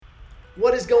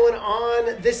What is going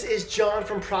on? This is John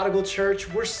from Prodigal Church.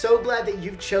 We're so glad that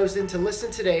you've chosen to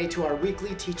listen today to our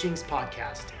weekly teachings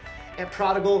podcast. At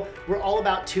Prodigal, we're all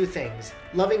about two things: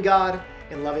 loving God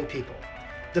and loving people.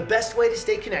 The best way to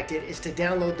stay connected is to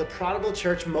download the Prodigal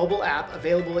Church mobile app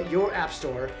available at your app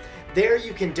store. There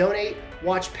you can donate,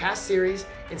 watch past series,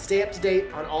 and stay up to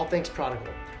date on all things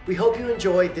Prodigal. We hope you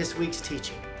enjoy this week's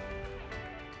teaching.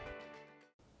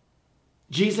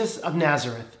 Jesus of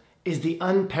Nazareth is the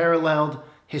unparalleled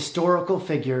historical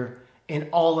figure in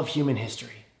all of human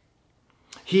history.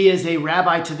 He is a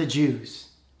rabbi to the Jews,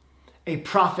 a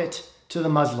prophet to the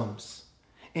Muslims,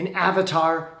 an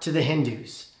avatar to the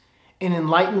Hindus, an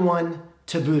enlightened one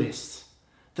to Buddhists,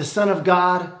 the Son of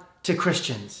God to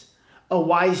Christians, a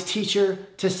wise teacher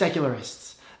to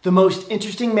secularists, the most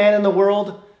interesting man in the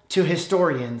world to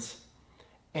historians,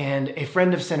 and a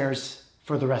friend of sinners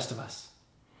for the rest of us.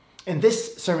 And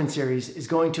this sermon series is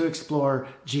going to explore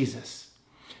Jesus,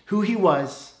 who he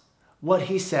was, what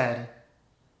he said,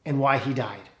 and why he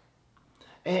died.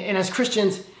 And as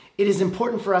Christians, it is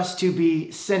important for us to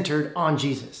be centered on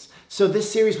Jesus. So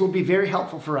this series will be very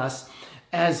helpful for us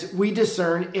as we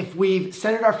discern if we've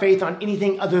centered our faith on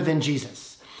anything other than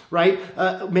Jesus, right?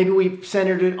 Maybe we've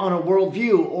centered it on a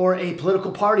worldview or a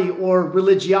political party or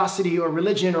religiosity or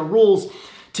religion or rules.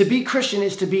 To be Christian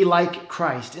is to be like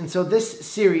Christ. And so this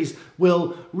series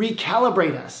will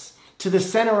recalibrate us to the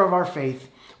center of our faith,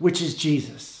 which is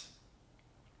Jesus.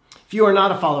 If you are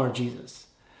not a follower of Jesus,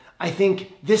 I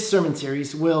think this sermon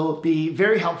series will be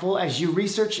very helpful as you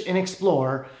research and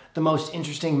explore the most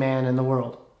interesting man in the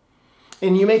world.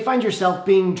 And you may find yourself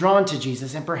being drawn to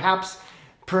Jesus and perhaps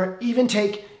even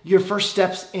take your first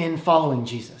steps in following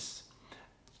Jesus.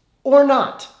 Or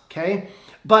not, okay?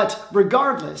 But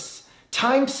regardless,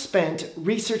 time spent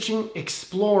researching,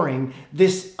 exploring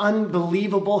this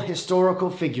unbelievable historical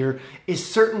figure is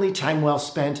certainly time well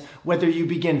spent, whether you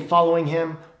begin following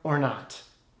him or not.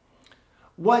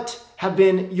 What have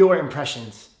been your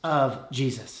impressions of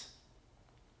Jesus?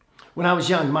 When I was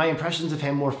young, my impressions of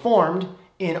him were formed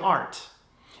in art,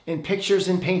 in pictures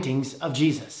and paintings of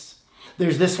Jesus.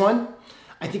 There's this one.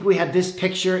 I think we had this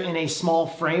picture in a small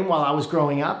frame while I was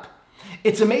growing up.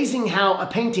 It's amazing how a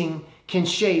painting can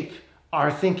shape our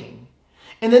thinking.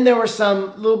 And then there were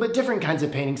some little bit different kinds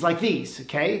of paintings like these,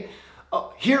 okay?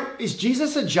 Here, is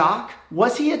Jesus a jock?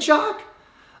 Was he a jock?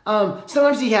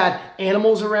 Sometimes he had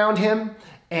animals around him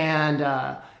and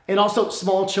also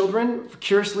small children,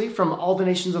 curiously, from all the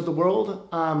nations of the world,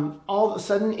 all of a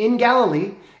sudden in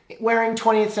Galilee, wearing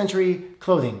 20th century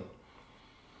clothing.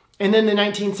 And then the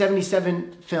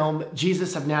 1977 film,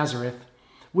 Jesus of Nazareth,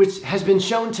 which has been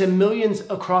shown to millions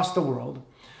across the world.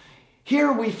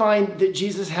 Here we find that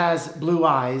Jesus has blue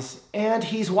eyes and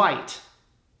he's white.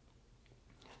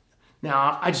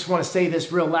 Now, I just want to say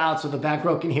this real loud so the back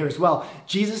row can hear as well.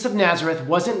 Jesus of Nazareth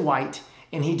wasn't white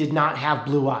and he did not have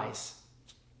blue eyes.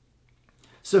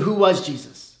 So who was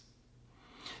Jesus?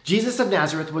 Jesus of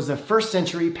Nazareth was a first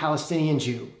century Palestinian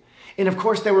Jew. And of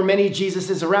course, there were many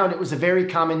Jesuses around. It was a very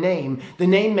common name. The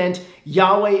name meant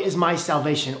Yahweh is my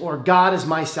salvation or God is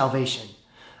my salvation.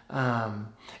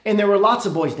 And there were lots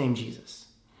of boys named Jesus.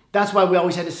 That's why we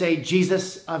always had to say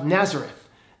Jesus of Nazareth,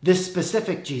 this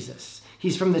specific Jesus.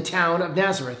 He's from the town of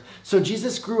Nazareth. So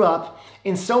Jesus grew up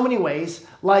in so many ways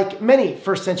like many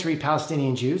first century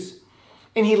Palestinian Jews.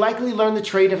 And he likely learned the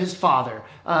trade of his father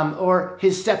or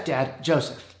his stepdad,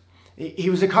 Joseph.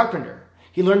 He was a carpenter.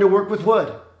 He learned to work with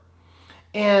wood.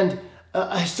 And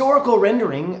a historical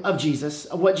rendering of Jesus,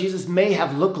 of what Jesus may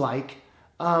have looked like,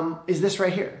 is this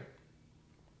right here.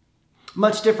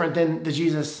 Much different than the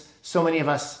Jesus so many of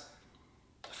us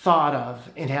thought of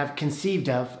and have conceived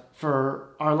of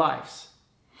for our lives.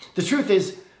 The truth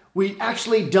is, we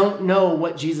actually don't know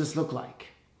what Jesus looked like.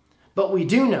 But we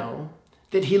do know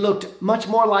that he looked much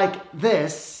more like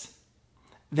this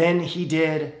than he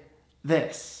did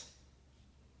this.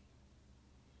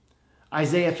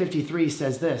 Isaiah 53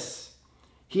 says this: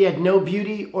 "He had no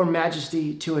beauty or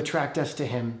majesty to attract us to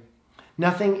him,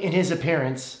 nothing in his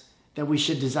appearance that we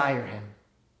should desire him."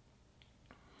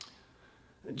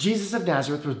 Jesus of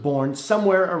Nazareth was born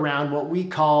somewhere around what we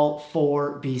call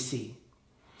 4 BC.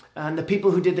 And the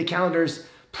people who did the calendars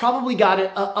probably got it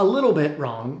a little bit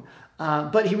wrong,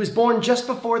 but he was born just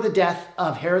before the death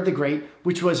of Herod the Great,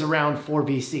 which was around 4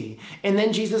 BC. And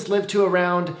then Jesus lived to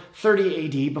around 30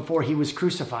 AD before he was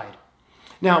crucified.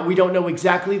 Now, we don't know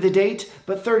exactly the date,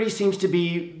 but 30 seems to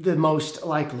be the most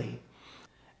likely.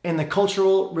 And the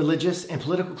cultural, religious, and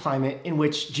political climate in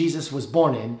which Jesus was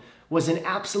born in was an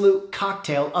absolute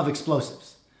cocktail of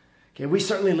explosives. Okay, we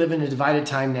certainly live in a divided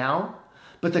time now,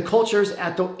 But the cultures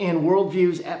and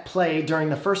worldviews at play during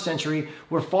the first century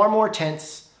were far more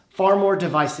tense, far more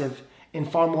divisive,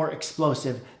 and far more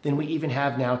explosive than we even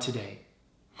have now today.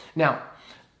 Now,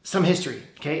 some history,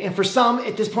 okay? And for some,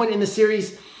 at this point in the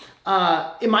series,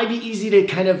 it might be easy to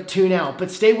kind of tune out, but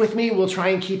stay with me. We'll try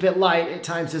and keep it light at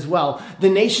times as well. The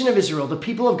nation of Israel, the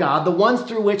people of God, the ones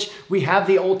through which we have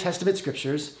the Old Testament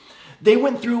scriptures, they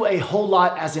went through a whole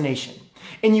lot as a nation.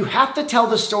 And you have to tell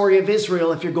the story of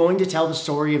Israel if you're going to tell the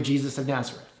story of Jesus of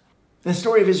Nazareth. The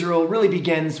story of Israel really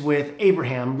begins with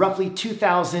Abraham, roughly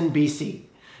 2000 BC.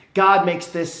 God makes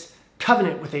this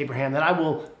covenant with Abraham that I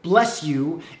will bless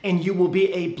you and you will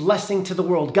be a blessing to the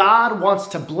world. God wants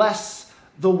to bless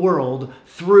the world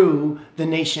through the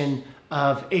nation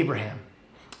of Abraham.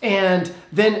 And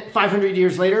then 500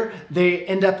 years later, they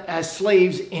end up as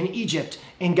slaves in Egypt,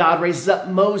 and God raises up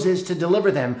Moses to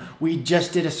deliver them. We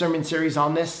just did a sermon series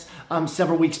on this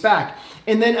several weeks back.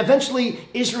 And then eventually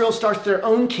Israel starts their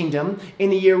own kingdom in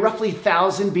the year roughly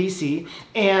 1000 BC,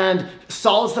 and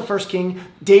Saul is the first king,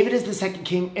 David is the second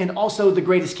king, and also the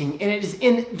greatest king. And it is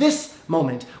in this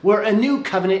moment where a new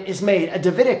covenant is made, a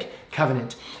Davidic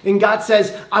covenant. And God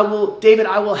says, David,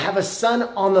 I will have a son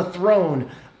on the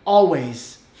throne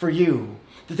always for you.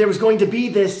 That there was going to be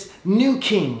this new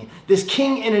king, this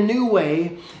king in a new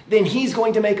way, then he's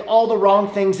going to make all the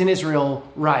wrong things in Israel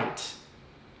right.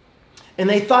 And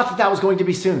they thought that was going to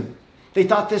be soon. They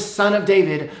thought this son of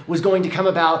David was going to come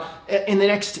about in the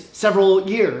next several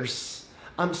years,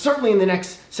 certainly in the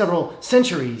next several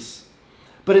centuries.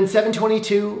 But in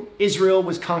 722, Israel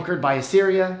was conquered by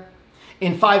Assyria.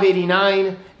 In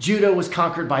 589, Judah was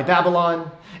conquered by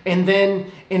Babylon. And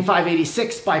then in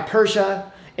 586 by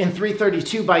Persia. In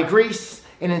 332 by Greece,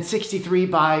 and in 63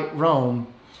 by Rome.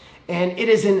 And it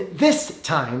is in this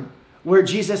time where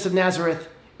Jesus of Nazareth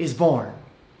is born.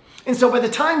 And so by the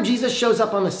time Jesus shows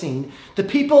up on the scene, the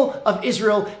people of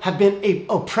Israel have been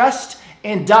oppressed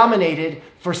and dominated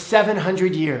for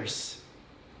 700 years.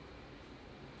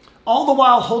 All the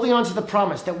while holding on to the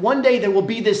promise that one day there will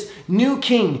be this new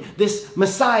king, this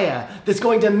Messiah that's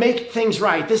going to make things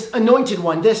right, this anointed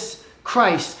one, this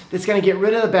Christ that's going to get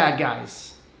rid of the bad guys.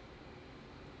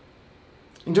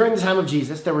 And during the time of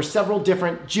Jesus, there were several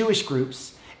different Jewish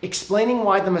groups explaining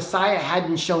why the Messiah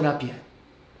hadn't shown up yet.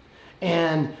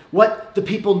 And what the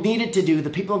people needed to do, the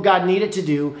people of God needed to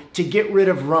do to get rid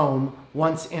of Rome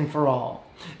once and for all.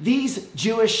 These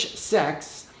Jewish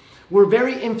sects were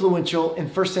very influential in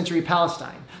first century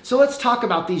Palestine. So let's talk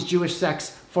about these Jewish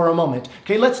sects for a moment.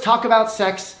 Okay, let's talk about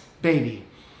sects, baby.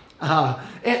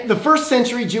 The first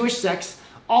century Jewish sects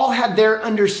all had their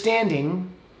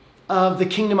understanding of the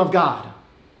kingdom of God.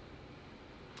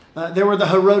 There were the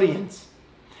Herodians.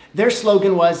 Their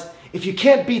slogan was, if you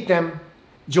can't beat them,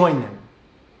 join them.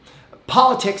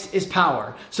 Politics is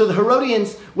power. So the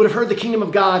Herodians would have heard the kingdom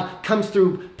of God comes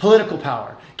through political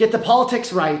power. Get the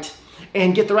politics right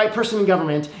and get the right person in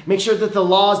government. Make sure that the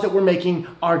laws that we're making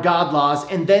are God laws,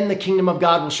 and then the kingdom of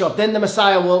God will show up. Then the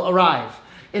Messiah will arrive.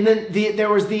 And then there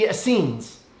was the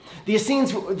Essenes. The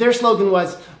Essenes, their slogan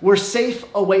was, we're safe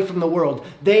away from the world.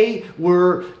 They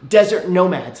were desert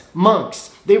nomads,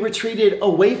 monks. They retreated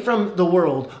away from the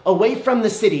world, away from the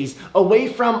cities, away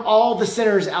from all the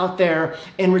sinners out there,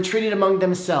 and retreated among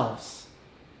themselves.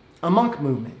 A monk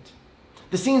movement.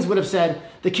 The Essenes would have said,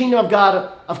 the kingdom of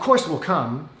God, of course, will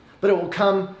come, but it will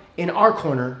come in our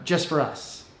corner just for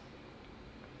us.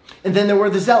 And then there were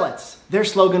the Zealots. Their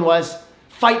slogan was,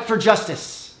 fight for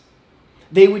justice.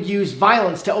 They would use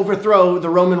violence to overthrow the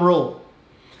Roman rule.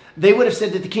 They would have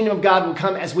said that the kingdom of God will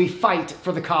come as we fight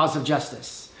for the cause of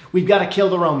justice. We've got to kill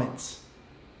the Romans.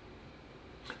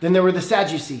 Then there were the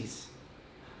Sadducees.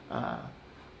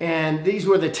 And these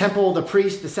were the temple, the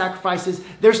priests, the sacrifices.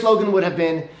 Their slogan would have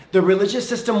been, the religious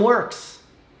system works.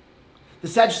 The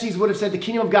Sadducees would have said the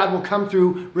kingdom of God will come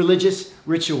through religious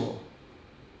ritual.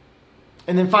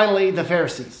 And then finally, the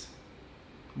Pharisees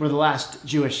were the last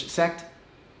Jewish sect.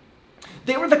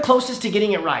 They were the closest to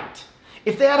getting it right.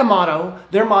 If they had a motto,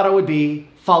 their motto would be,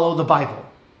 follow the Bible.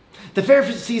 The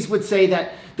Pharisees would say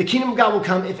that the kingdom of God will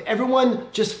come if everyone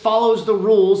just follows the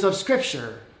rules of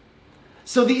Scripture.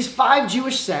 So these 5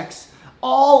 Jewish sects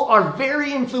all are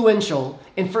very influential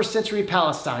in first century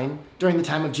Palestine during the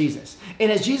time of Jesus.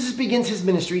 And as Jesus begins his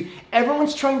ministry,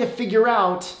 everyone's trying to figure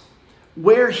out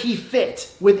where he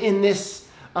fit within these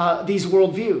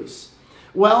worldviews.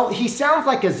 Well, he sounds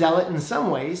like a zealot in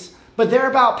some ways, but they're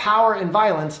about power and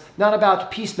violence, not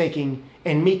about peacemaking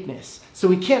and meekness. So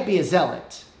he can't be a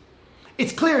zealot.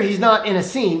 It's clear he's not in a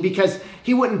scene because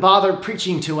he wouldn't bother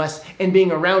preaching to us and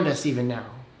being around us even now.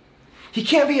 He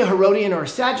can't be a Herodian or a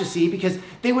Sadducee because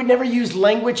they would never use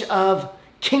language of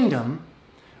kingdom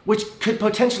which could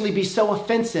potentially be so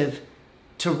offensive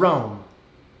to Rome.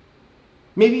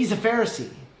 Maybe he's a Pharisee.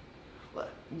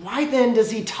 Why then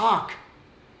does he talk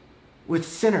with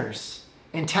sinners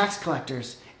and tax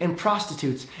collectors and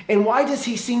prostitutes? And why does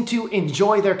he seem to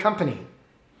enjoy their company?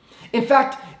 In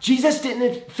fact, Jesus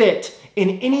didn't fit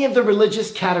in any of the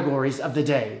religious categories of the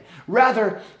day.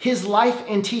 Rather, his life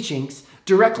and teachings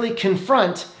directly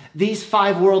confront these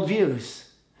 5 worldviews,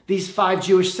 these 5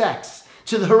 Jewish sects.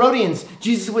 To the Herodians,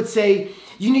 Jesus would say,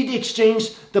 you need to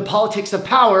exchange the politics of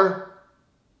power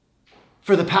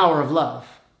for the power of love.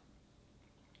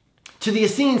 To the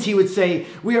Essenes, he would say,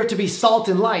 we are to be salt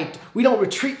and light. We don't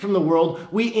retreat from the world.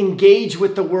 We engage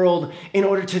with the world in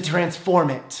order to transform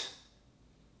it.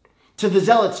 To the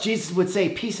Zealots, Jesus would say,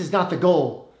 peace is not the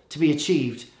goal to be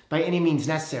achieved by any means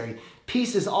necessary.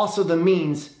 Peace is also the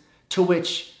means to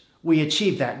which we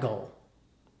achieve that goal.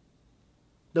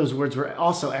 Those words were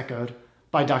also echoed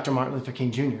by Dr. Martin Luther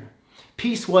King Jr.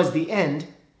 Peace was the end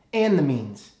and the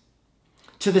means.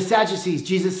 To the Sadducees,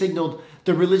 Jesus signaled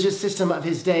the religious system of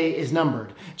his day is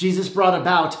numbered. Jesus brought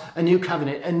about a new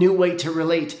covenant, a new way to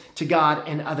relate to God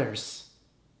and others.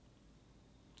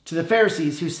 To the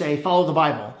Pharisees who say, follow the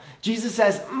Bible, Jesus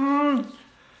says,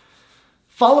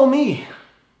 follow me.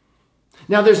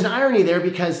 Now there's an irony there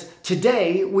because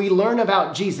today we learn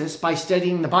about Jesus by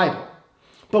studying the Bible.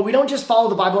 But we don't just follow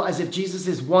the Bible as if Jesus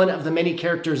is one of the many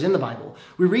characters in the Bible.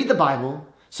 We read the Bible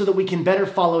so that we can better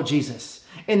follow Jesus.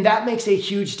 And that makes a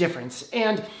huge difference.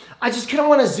 And I just kind of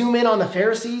want to zoom in on the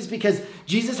Pharisees because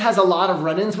Jesus has a lot of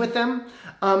run-ins with them.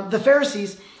 The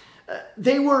Pharisees,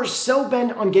 they were so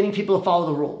bent on getting people to follow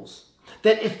the rules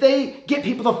that if they get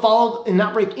people to follow and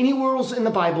not break any rules in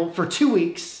the Bible for 2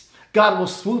 weeks, God will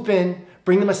swoop in,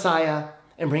 bring the Messiah,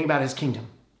 and bring about his kingdom.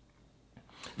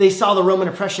 They saw the Roman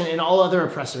oppression and all other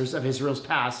oppressors of Israel's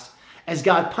past as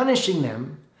God punishing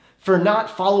them for not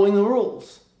following the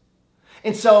rules.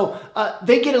 And so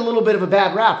they get a little bit of a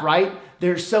bad rap, right?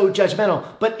 They're so judgmental.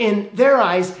 But in their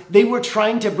eyes, they were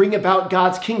trying to bring about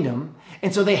God's kingdom.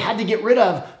 And so they had to get rid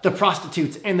of the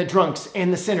prostitutes and the drunks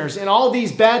and the sinners and all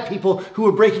these bad people who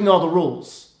were breaking all the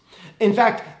rules. In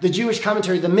fact, the Jewish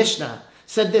commentary, the Mishnah,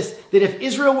 said this, that if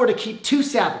Israel were to keep 2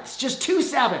 Sabbaths, just 2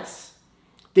 Sabbaths,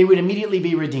 they would immediately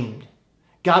be redeemed.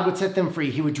 God would set them free.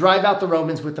 He would drive out the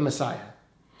Romans with the Messiah.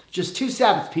 Just 2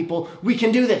 Sabbaths, people. We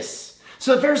can do this.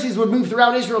 So the Pharisees would move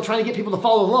throughout Israel trying to get people to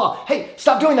follow the law. Hey,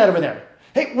 stop doing that over there.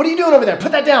 Hey, what are you doing over there?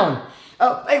 Put that down.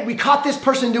 Hey, we caught this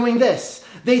person doing this.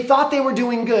 They thought they were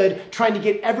doing good, trying to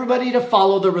get everybody to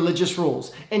follow the religious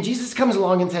rules. And Jesus comes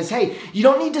along and says, hey, you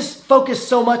don't need to focus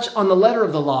so much on the letter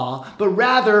of the law, but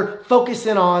rather focus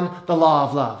in on the law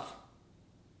of love.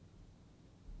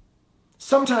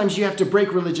 Sometimes you have to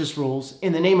break religious rules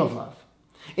in the name of love.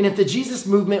 And if the Jesus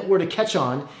movement were to catch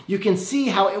on, you can see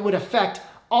how it would affect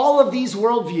all of these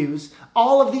worldviews,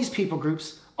 all of these people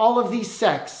groups, all of these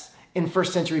sects in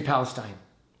first century Palestine.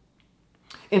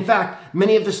 In fact,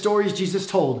 many of the stories Jesus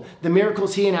told, the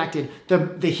miracles he enacted,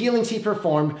 the healings he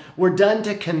performed were done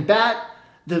to combat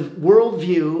the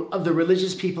worldview of the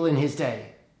religious people in his day.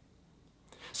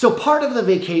 So part of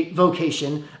the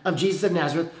vocation of Jesus of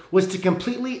Nazareth was to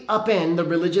completely upend the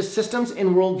religious systems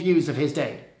and worldviews of his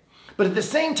day. But at the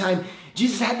same time,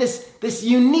 Jesus had this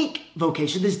unique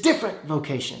vocation, this different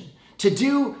vocation, to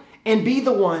do and be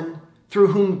the one through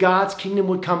whom God's kingdom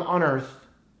would come on earth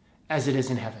as it is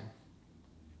in heaven.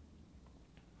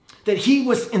 That he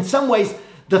was, in some ways,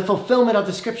 the fulfillment of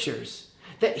the scriptures.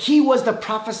 That he was the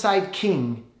prophesied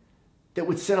king that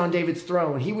would sit on David's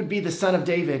throne. He would be the son of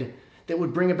David that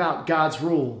would bring about God's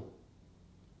rule.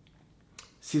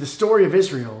 See, the story of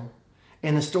Israel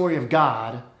and the story of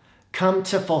God come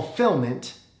to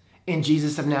fulfillment in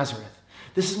Jesus of Nazareth.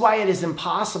 This is why it is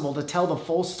impossible to tell the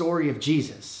full story of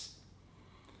Jesus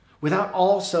without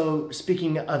also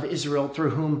speaking of Israel through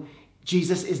whom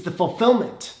Jesus is the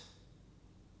fulfillment.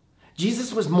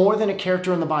 Jesus was more than a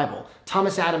character in the Bible.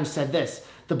 Thomas Adams said this,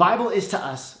 the Bible is to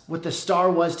us what the star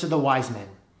was to the wise men.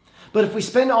 But if we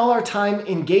spend all our time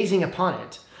in gazing upon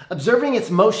it, observing its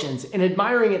motions and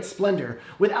admiring its splendor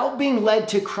without being led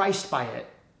to Christ by it,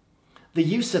 the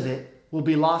use of it will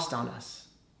be lost on us.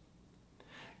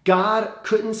 God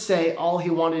couldn't say all he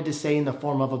wanted to say in the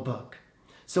form of a book,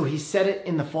 so he said it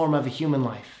in the form of a human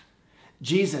life.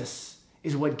 Jesus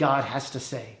is what God has to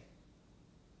say.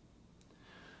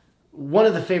 One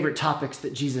of the favorite topics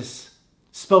that Jesus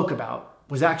spoke about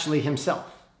was actually himself,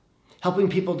 helping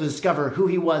people to discover who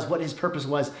he was, what his purpose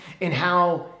was, and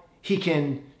how he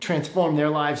can transform their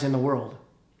lives in the world.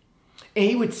 And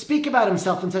he would speak about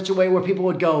himself in such a way where people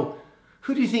would go,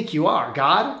 who do you think you are,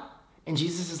 God? And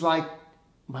Jesus is like,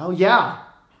 well, yeah.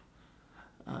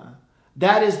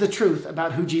 That is the truth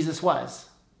about who Jesus was.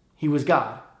 He was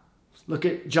God. Look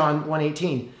at John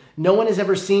 1:18. No one has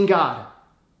ever seen God,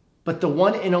 but the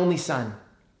one and only Son,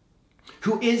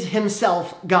 who is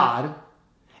himself God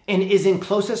and is in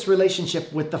closest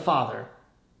relationship with the Father,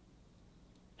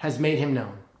 has made him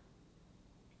known.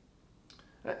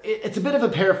 It's a bit of a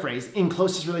paraphrase, in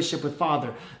closest relationship with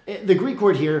Father. The Greek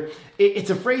word here, it's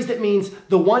a phrase that means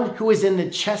the one who is in the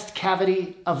chest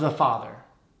cavity of the Father.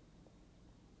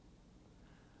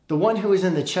 The one who is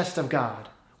in the chest of God.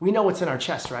 We know what's in our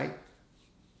chest, right?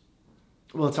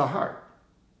 Well, it's our heart.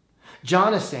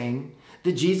 John is saying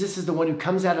that Jesus is the one who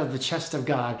comes out of the chest of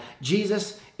God.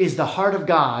 Jesus is the heart of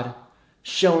God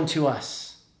shown to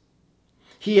us.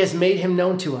 He has made him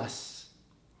known to us.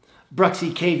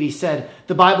 Bruxy Cavey said,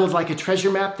 the Bible is like a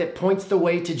treasure map that points the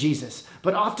way to Jesus.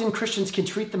 But often Christians can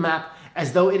treat the map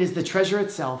as though it is the treasure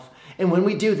itself. And when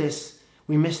we do this,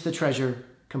 we miss the treasure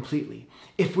completely.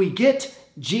 If we get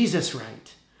Jesus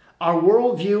right, our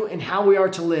worldview and how we are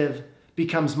to live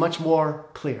becomes much more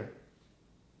clear.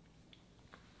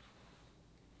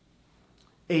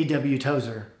 A.W.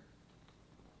 Tozer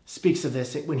speaks of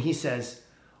this when he says,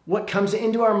 what comes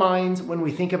into our minds when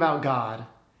we think about God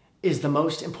is the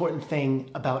most important thing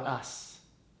about us.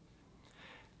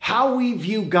 How we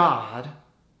view God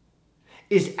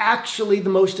is actually the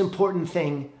most important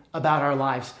thing about our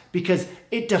lives because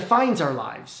it defines our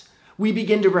lives. We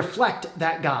begin to reflect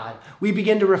that God. We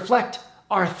begin to reflect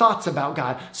our thoughts about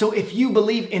God. So if you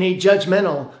believe in a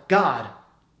judgmental God,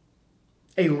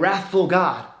 a wrathful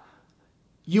God,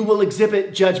 you will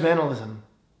exhibit judgmentalism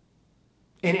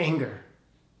and anger.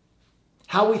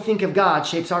 How we think of God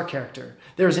shapes our character.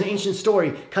 There's an ancient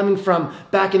story coming from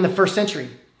back in the 1st century,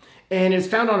 and it's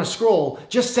found on a scroll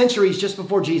just centuries just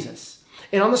before Jesus.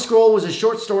 And on the scroll was a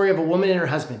short story of a woman and her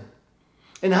husband.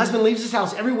 And the husband leaves his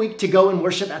house every week to go and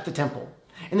worship at the temple.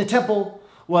 And the temple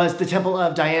was the temple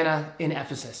of Diana in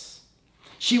Ephesus.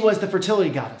 She was the fertility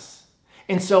goddess.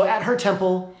 And so at her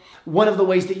temple, one of the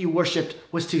ways that you worshiped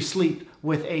was to sleep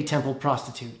with a temple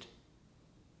prostitute.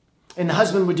 And the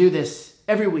husband would do this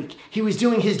every week. He was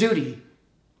doing his duty.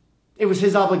 It was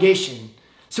his obligation.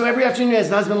 So every afternoon as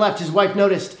the husband left, his wife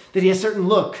noticed that he had a certain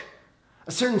look,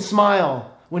 a certain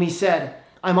smile when he said,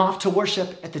 I'm off to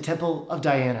worship at the temple of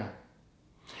Diana.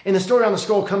 And the story on the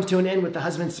scroll comes to an end with the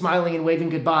husband smiling and waving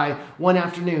goodbye one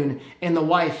afternoon and the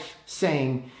wife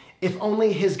saying, if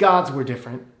only his gods were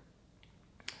different,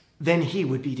 then he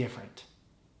would be different.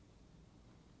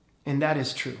 And that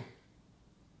is true.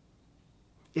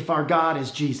 If our God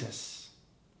is Jesus,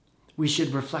 we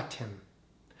should reflect him.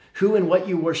 Who and what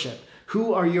you worship,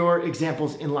 who are your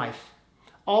examples in life?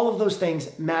 All of those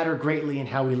things matter greatly in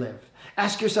how we live.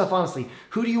 Ask yourself honestly,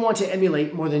 who do you want to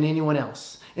emulate more than anyone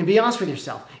else? And be honest with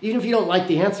yourself, even if you don't like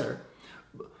the answer.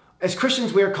 As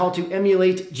Christians, we are called to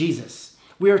emulate Jesus.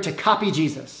 We are to copy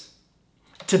Jesus,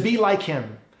 to be like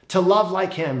him, to love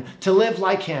like him, to live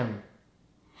like him.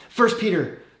 1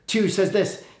 Peter 2 says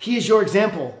this, he is your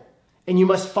example, and you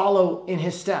must follow in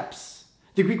his steps.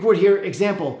 The Greek word here,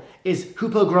 example, is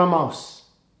hupogrammos.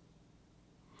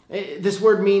 This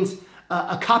word means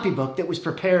a copybook that was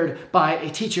prepared by a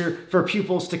teacher for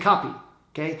pupils to copy.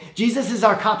 Okay? Jesus is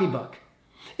our copybook.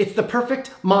 It's the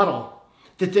perfect model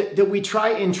that we try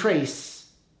and trace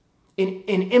and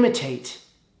imitate.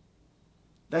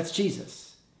 That's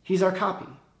Jesus. He's our copy.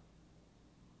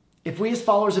 If we as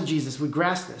followers of Jesus would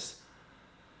grasp this,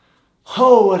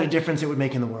 oh, what a difference it would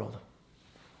make in the world.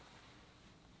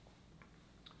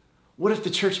 What if the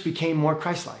church became more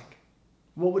Christ-like?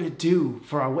 What would it do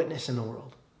for our witness in the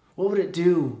world? What would it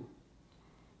do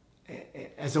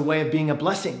as a way of being a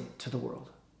blessing to the world?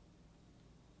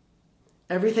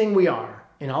 Everything we are,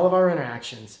 in all of our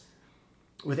interactions,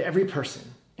 with every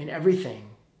person and everything,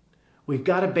 we've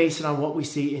got to base it on what we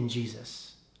see in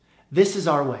Jesus. This is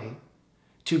our way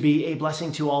to be a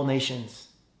blessing to all nations,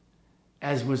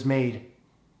 as was made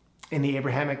in the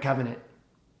Abrahamic covenant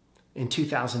in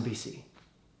 2000 BC.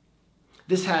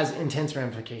 This has intense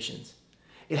ramifications.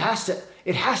 It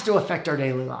has to affect our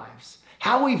daily lives.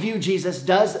 How we view Jesus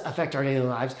does affect our daily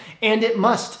lives, and it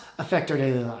must affect our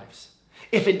daily lives.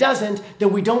 If it doesn't,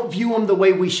 then we don't view him the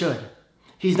way we should.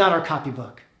 He's not our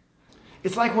copybook.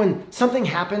 It's like when something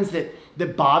happens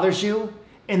that bothers you,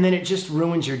 and then it just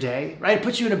ruins your day, right? It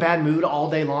puts you in a bad mood all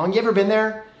day long. You ever been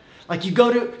there? Like you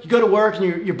go to work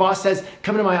and your boss says,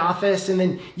 come into my office, and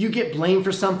then you get blamed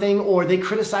for something, or they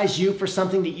criticize you for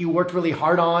something that you worked really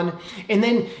hard on. And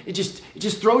then it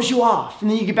just throws you off. And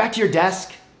then you get back to your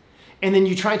desk, and then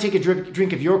you try and take a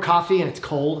drink of your coffee and it's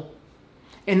cold.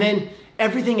 And then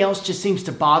everything else just seems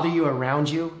to bother you around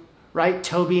you, right?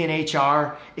 Toby in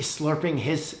HR is slurping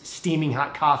his steaming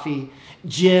hot coffee.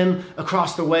 Jim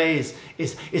across the way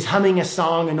is humming a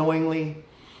song annoyingly.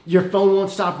 Your phone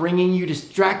won't stop ringing. You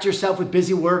distract yourself with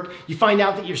busy work. You find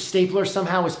out that your stapler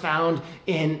somehow was found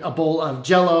in a bowl of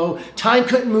Jell-O. Time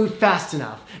couldn't move fast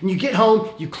enough. And you get home,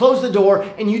 you close the door,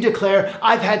 and you declare,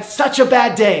 I've had such a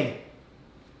bad day.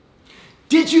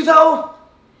 Did you though?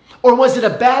 Or was it a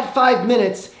bad 5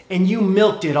 minutes and you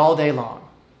milked it all day long?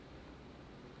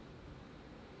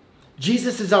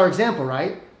 Jesus is our example,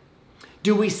 right?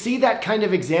 Do we see that kind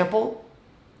of example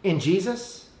in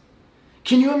Jesus?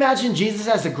 Can you imagine Jesus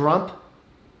as a grump?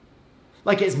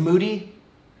 Like as moody?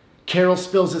 Carol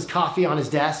spills his coffee on his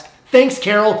desk. Thanks,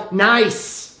 Carol.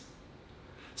 Nice.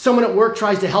 Someone at work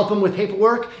tries to help him with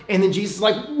paperwork, and then Jesus is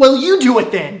like, well, you do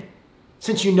it then,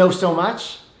 since you know so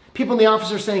much. People in the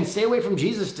office are saying, stay away from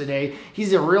Jesus today.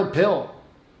 He's a real pill.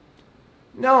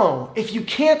 No, if you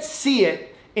can't see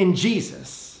it in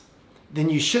Jesus, then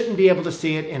you shouldn't be able to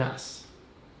see it in us.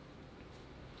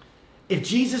 If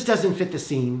Jesus doesn't fit the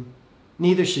scene,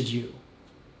 neither should you.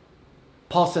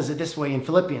 Paul says it this way in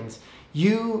Philippians.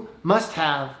 You must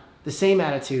have the same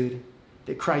attitude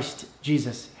that Christ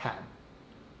Jesus had.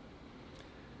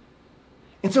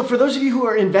 And so for those of you who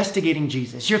are investigating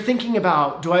Jesus, you're thinking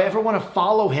about, do I ever want to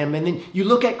follow him? And then you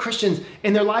look at Christians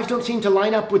and their lives don't seem to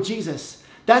line up with Jesus.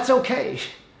 That's okay.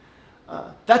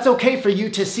 That's okay for you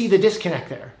to see the disconnect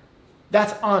there.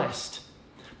 That's honest.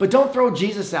 But don't throw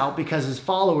Jesus out because his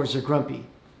followers are grumpy.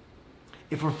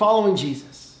 If we're following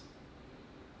Jesus,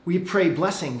 we pray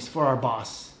blessings for our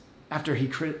boss after he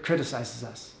criticizes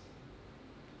us.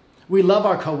 We love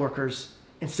our coworkers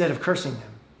instead of cursing them.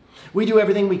 We do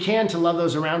everything we can to love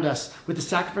those around us with the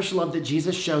sacrificial love that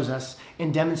Jesus shows us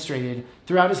and demonstrated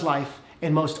throughout his life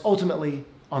and most ultimately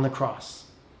on the cross.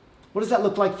 What does that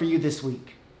look like for you this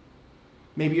week?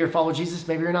 Maybe you're a follower of Jesus,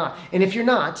 maybe you're not. And if you're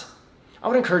not, I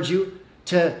would encourage you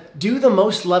to do the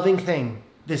most loving thing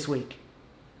this week.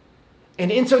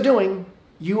 And in so doing,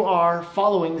 you are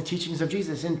following the teachings of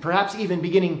Jesus and perhaps even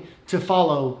beginning to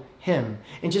follow him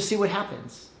and just see what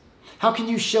happens. How can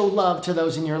you show love to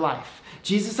those in your life?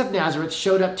 Jesus of Nazareth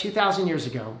showed up 2,000 years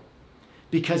ago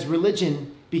because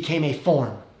religion became a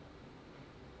form.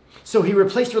 So he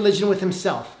replaced religion with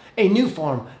himself, a new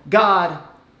form, God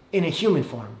in a human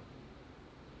form.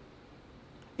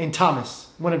 And Thomas,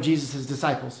 one of Jesus'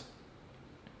 disciples,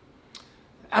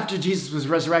 after Jesus was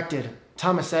resurrected,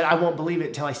 Thomas said, I won't believe it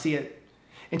until I see it.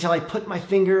 Until I put my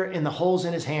finger in the holes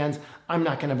in his hands, I'm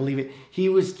not going to believe it. He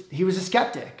was a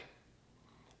skeptic.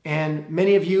 And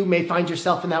many of you may find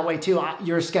yourself in that way too.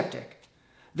 You're a skeptic.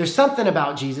 There's something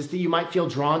about Jesus that you might feel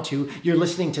drawn to. You're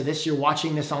listening to this, you're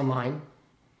watching this online.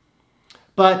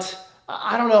 But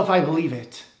I don't know if I believe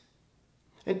it.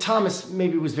 And Thomas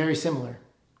maybe was very similar.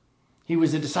 He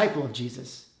was a disciple of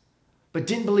Jesus, but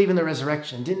didn't believe in the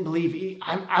resurrection. Didn't believe,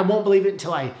 I won't believe it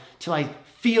until I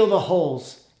feel the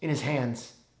holes in his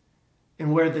hands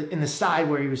and in the side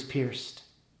where he was pierced.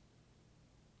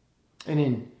 And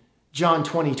in John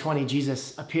 20:20,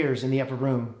 Jesus appears in the upper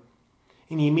room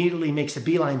and he immediately makes a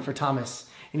beeline for Thomas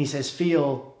and he says,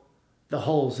 feel the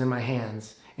holes in my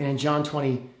hands. And in John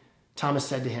 20, Thomas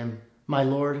said to him, my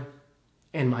Lord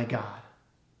and my God.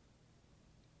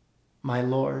 My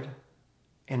Lord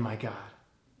and my God.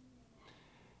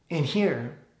 And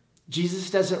here,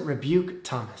 Jesus doesn't rebuke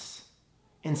Thomas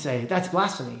and say, that's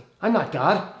blasphemy. I'm not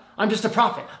God. I'm just a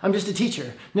prophet. I'm just a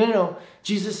teacher. No.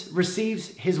 Jesus receives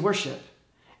his worship.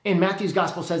 And Matthew's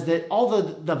gospel says that all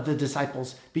the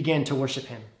disciples began to worship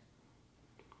him.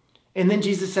 And then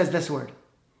Jesus says this word,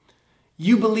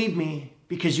 you believe me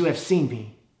because you have seen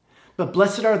me, but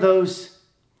blessed are those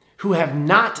who have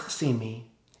not seen me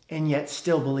and yet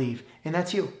still believe. And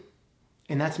that's you.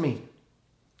 And that's me.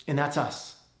 And that's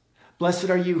us. Blessed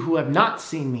are you who have not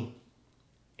seen me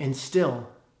and still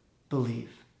believe.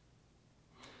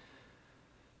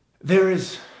 There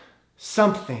is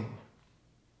something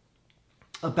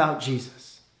about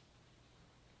Jesus.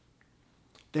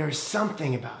 There is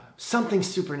something about him, something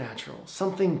supernatural,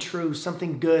 something true,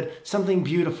 something good, something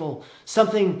beautiful,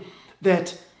 something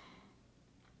that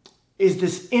is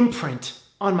this imprint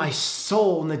on my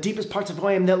soul in the deepest parts of who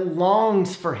I am that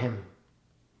longs for him.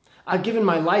 I've given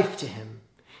my life to him.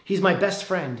 He's my best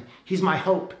friend. He's my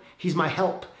hope. He's my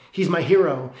help. He's my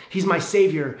hero. He's my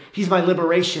savior. He's my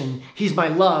liberation. He's my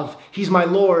love. He's my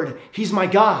Lord. He's my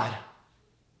God.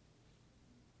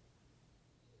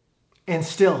 And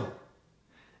still,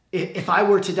 if I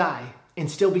were to die and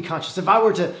still be conscious, if I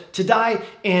were to die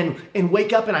and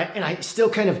wake up and I still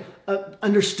kind of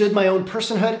understood my own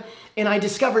personhood and I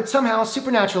discovered somehow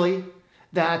supernaturally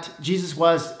that Jesus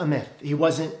was a myth. He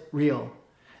wasn't real.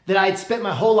 that I had spent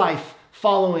my whole life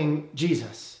following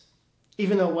Jesus,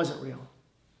 even though it wasn't real.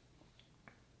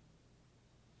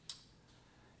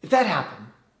 If that happened,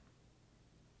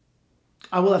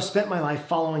 I will have spent my life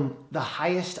following the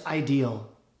highest ideal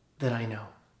that I know,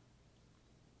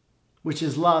 which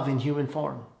is love in human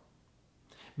form,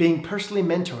 being personally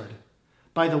mentored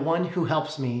by the one who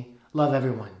helps me love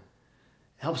everyone,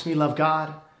 helps me love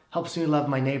God, helps me love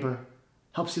my neighbor,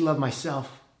 helps me love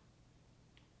myself,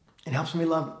 and helps me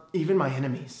love even my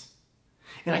enemies.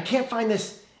 And I can't find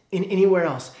this in anywhere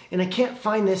else, and I can't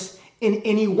find this in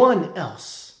anyone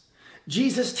else.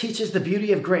 Jesus teaches the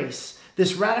beauty of grace,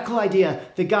 this radical idea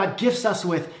that God gifts us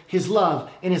with his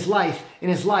love and his life and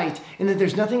his light, and that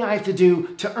there's nothing I have to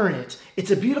do to earn it.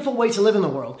 It's a beautiful way to live in the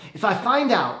world. If I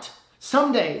find out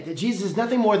someday that Jesus is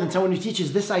nothing more than someone who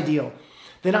teaches this ideal,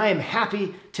 then I am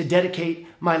happy to dedicate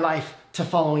my life to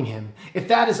following him. If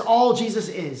that is all Jesus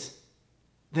is,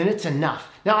 then it's enough.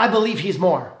 Now, I believe he's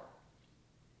more,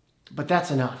 but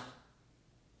that's enough.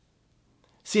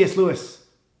 C.S. Lewis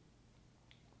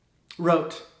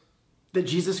wrote that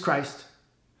Jesus Christ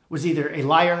was either a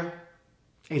liar,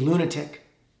 a lunatic,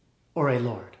 or a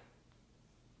Lord.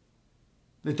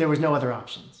 That there was no other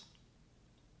options.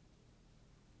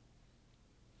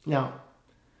 Now,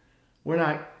 we're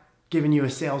not giving you a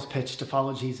sales pitch to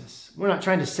follow Jesus. We're not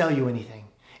trying to sell you anything.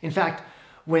 In fact,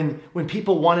 when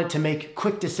people wanted to make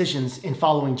quick decisions in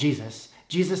following Jesus,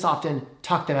 Jesus often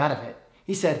talked them out of it.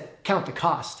 He said, count the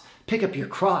cost. Pick up your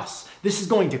cross. This is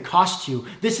going to cost you.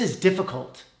 This is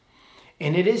difficult.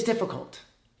 And it is difficult.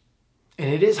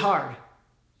 And it is hard.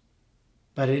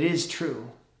 But it is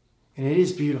true. And it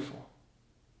is beautiful.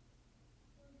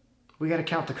 We got to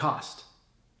count the cost.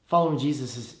 Following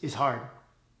Jesus is hard.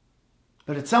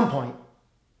 But at some point,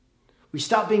 we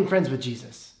stop being friends with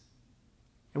Jesus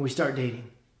and we start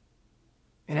dating.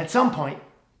 And at some point,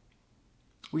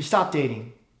 we stop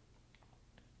dating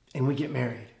and we get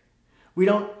married. We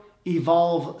don't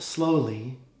evolve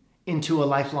slowly into a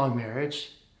lifelong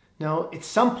marriage. No, at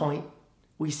some point,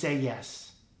 we say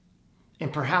yes.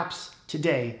 And perhaps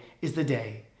today is the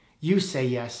day you say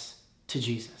yes to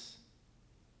Jesus.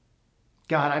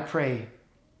 God, I pray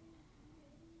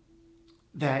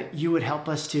that you would help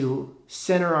us to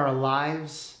center our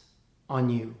lives on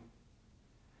you.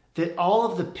 That all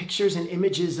of the pictures and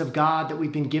images of God that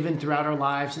we've been given throughout our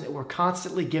lives and that we're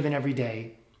constantly given every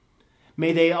day,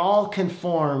 may they all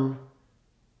conform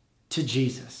to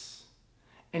Jesus.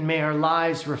 And may our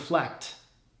lives reflect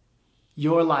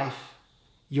your life,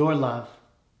 your love.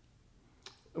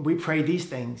 We pray these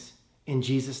things in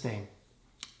Jesus' name.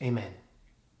 Amen.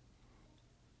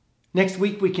 Next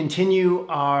week, we continue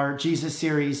our Jesus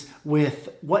series with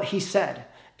what he said.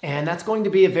 And that's going to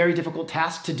be a very difficult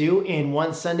task to do in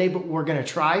one Sunday, but we're going to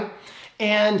try.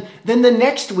 And then the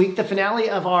next week, the finale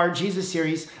of our Jesus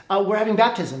series, we're having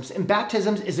baptisms. And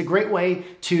baptisms is a great way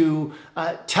to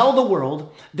tell the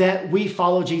world that we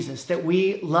follow Jesus, that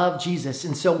we love Jesus.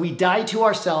 And so we die to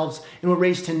ourselves and we're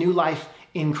raised to new life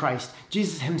in Christ.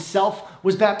 Jesus himself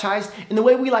was baptized. And the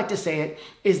way we like to say it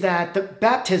is that the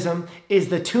baptism is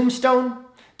the tombstone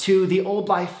to the old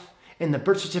life and the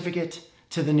birth certificate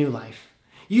to the new life.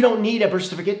 You don't need a birth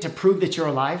certificate to prove that you're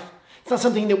alive. It's not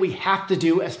something that we have to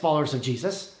do as followers of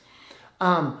Jesus,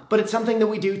 but it's something that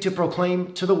we do to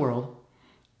proclaim to the world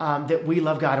that we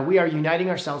love God. And we are uniting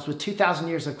ourselves with 2,000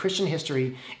 years of Christian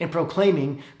history in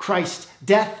proclaiming Christ's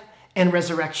death and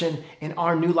resurrection and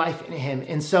our new life in him.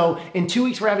 And so in 2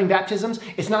 weeks, we're having baptisms.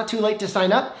 It's not too late to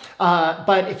sign up,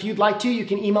 but if you'd like to, you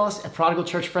can email us at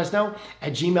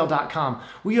prodigalchurchfresno@gmail.com.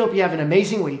 We hope you have an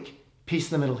amazing week.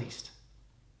 Peace in the Middle East.